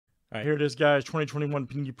All right, here it is, guys. 2021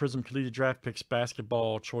 Panini Prizm Collegiate Draft Picks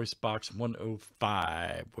Basketball Choice Box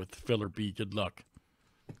 105 with filler B. Good luck.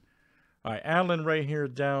 All right, Alan right here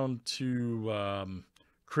down to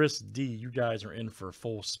Chris D. You guys are in for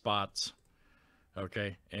full spots.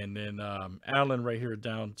 Okay, and then Alan right here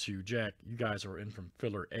down to Jack. You guys are in from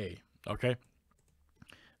filler A. Okay,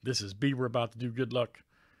 this is B. We're about to do good luck.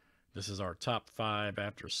 This is our top 5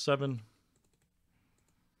 after 7.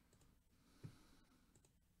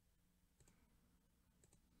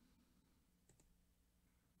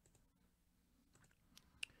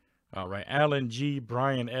 All right, Alan G,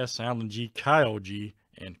 Brian S, Alan G, Kyle G,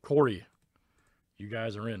 and Corey. You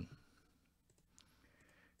guys are in.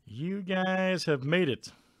 You guys have made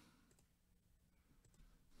it.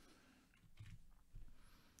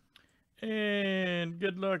 And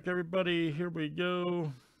good luck, everybody. Here we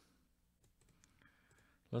go.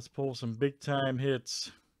 Let's pull some big time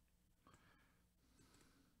hits.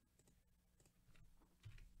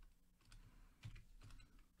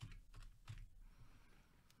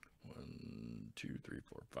 One, two, three,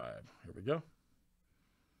 four, 5. Here we go.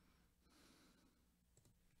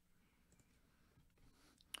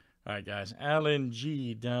 All right, guys. Alan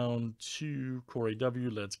G down to Corey W.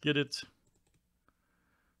 Let's get it.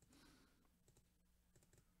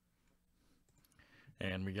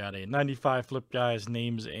 And we got a 95 flip, guys.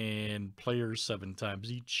 Names and players 7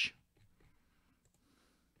 times each.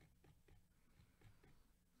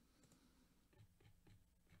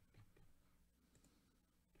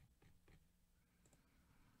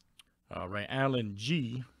 All right, Alan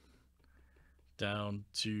G down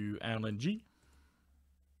to Alan G.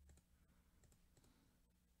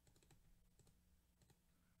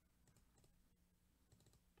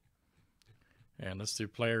 And let's do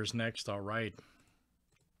players next. All right.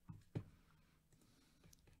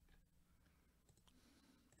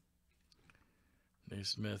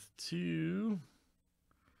 Naismith to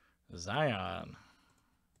Zion.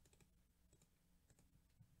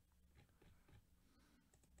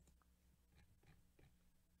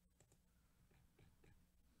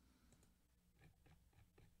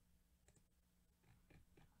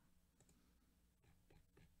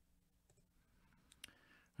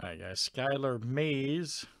 All right, guys. Skylar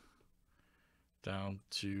Mays down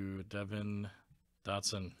to Devin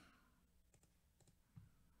Dotson.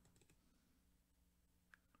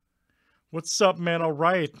 What's up, man? All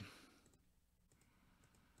right.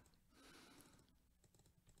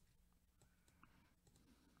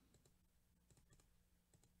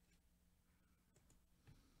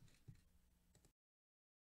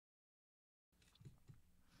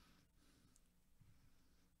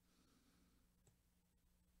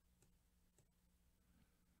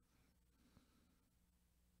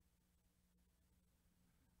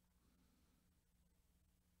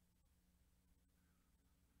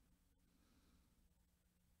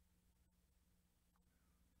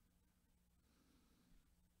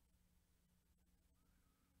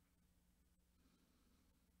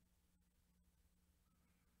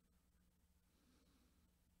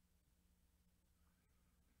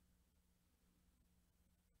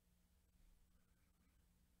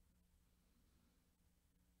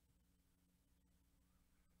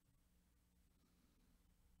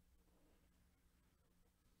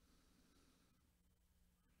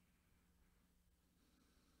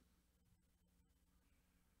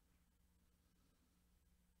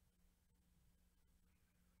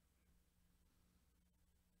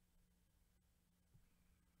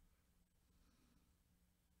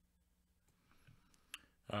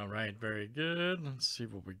 All right, very good. Let's see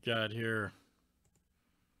what we got here.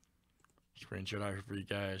 Screenshot out here for you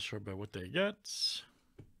guys. Show about what they got.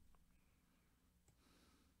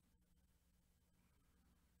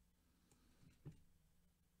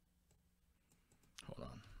 Hold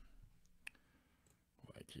on.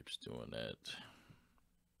 Why it keeps doing that?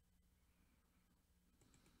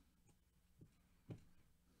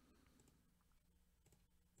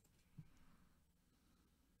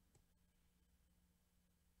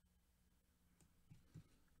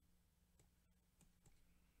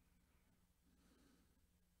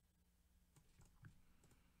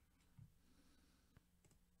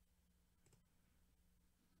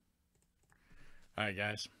 All right,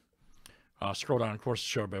 guys. Scroll down, of course, to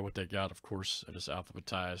show everybody what they got. Of course, it is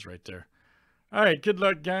alphabetized right there. All right, good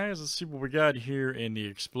luck, guys. Let's see what we got here in the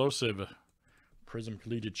explosive Prizm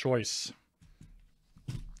Collegiate Choice.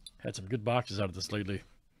 Had some good boxes out of this lately.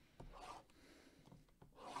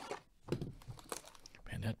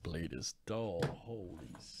 Man, that blade is dull.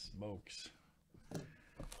 Holy smokes.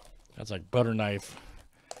 That's like butter knife.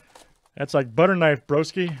 That's like butter knife,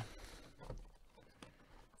 broski.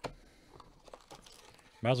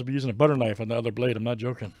 Might as well be using a butter knife on the other blade. I'm not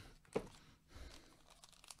joking.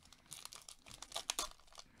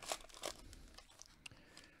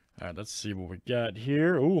 All right, let's see what we got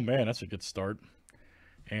here. Oh, man, that's a good start.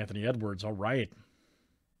 Anthony Edwards, all right.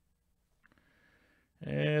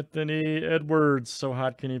 Anthony Edwards, so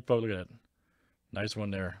hot, can you look at it? Nice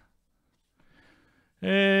one there.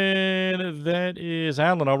 And that is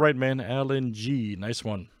Allen. All right, man. Allen G. Nice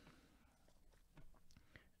one.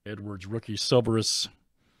 Edwards, rookie, Silverus.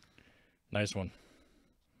 Nice one.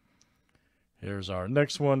 Here's our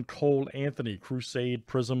next one. Cole Anthony, Crusade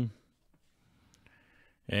Prizm.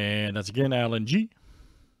 And that's again Allen G.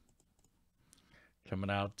 Coming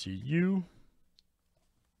out to you.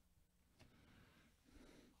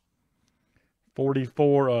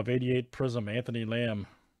 44 of 88 Prizm, Anthony Lamb.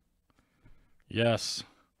 Yes.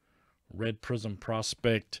 Red Prizm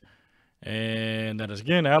Prospect. And that is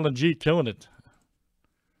again Allen G killing it.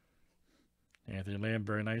 Anthony Lamb,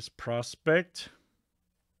 very nice prospect.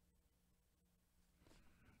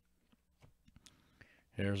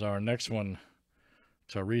 Here's our next one.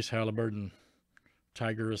 Tyrese Halliburton,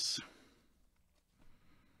 Tigers.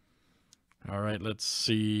 All right, let's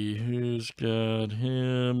see who's got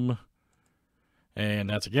him. And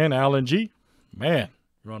that's again Allen G. Man,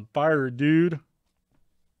 you're on fire, dude.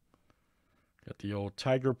 Got the old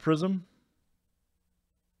Tiger Prizm.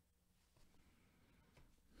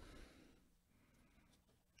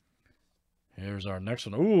 Here's our next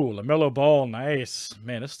one. Ooh, LaMelo Ball, nice.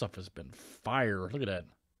 Man, this stuff has been fire. Look at that.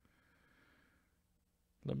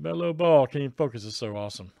 LaMelo Ball, can you focus? It's so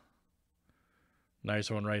awesome.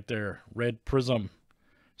 Nice one right there. Red Prizm.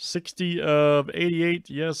 60 of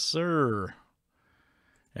 88. Yes, sir.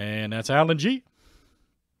 And that's Allen G.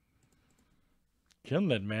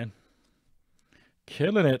 Killing it, man.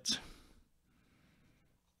 Killing it.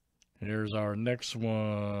 Here's our next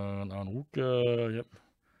one on Wuka. Yep.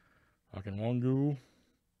 Akinwongu.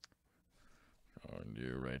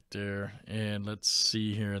 Right there. And let's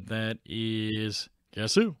see here. That is,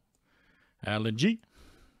 guess who? Allen G.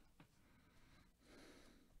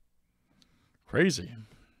 Crazy.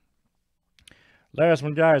 Last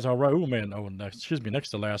one, guys. All right. Oh, man. Oh, next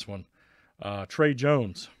to last one. Trey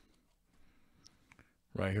Jones.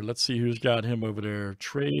 Right here. Let's see who's got him over there.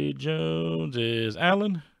 Trey Jones is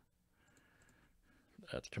Allen.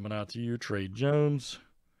 That's coming out to you, Trey Jones.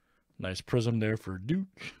 Nice Prizm there for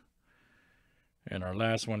Duke. And our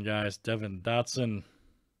last one, guys, Devin Dotson.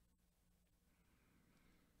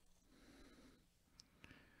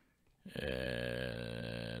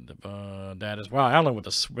 And that is, wow, Allen with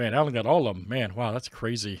the, man, Allen got all of them. Man, wow, that's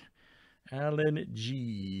crazy. Allen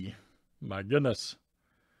G. My goodness.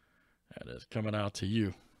 That is coming out to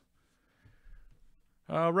you.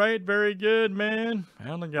 All right, very good, man.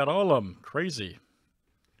 Allen got all of them. Crazy.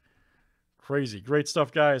 Crazy. Great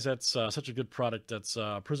stuff, guys. That's such a good product. That's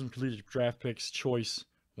Prizm Collegiate Draft Picks Choice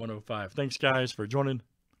 105. Thanks, guys, for joining.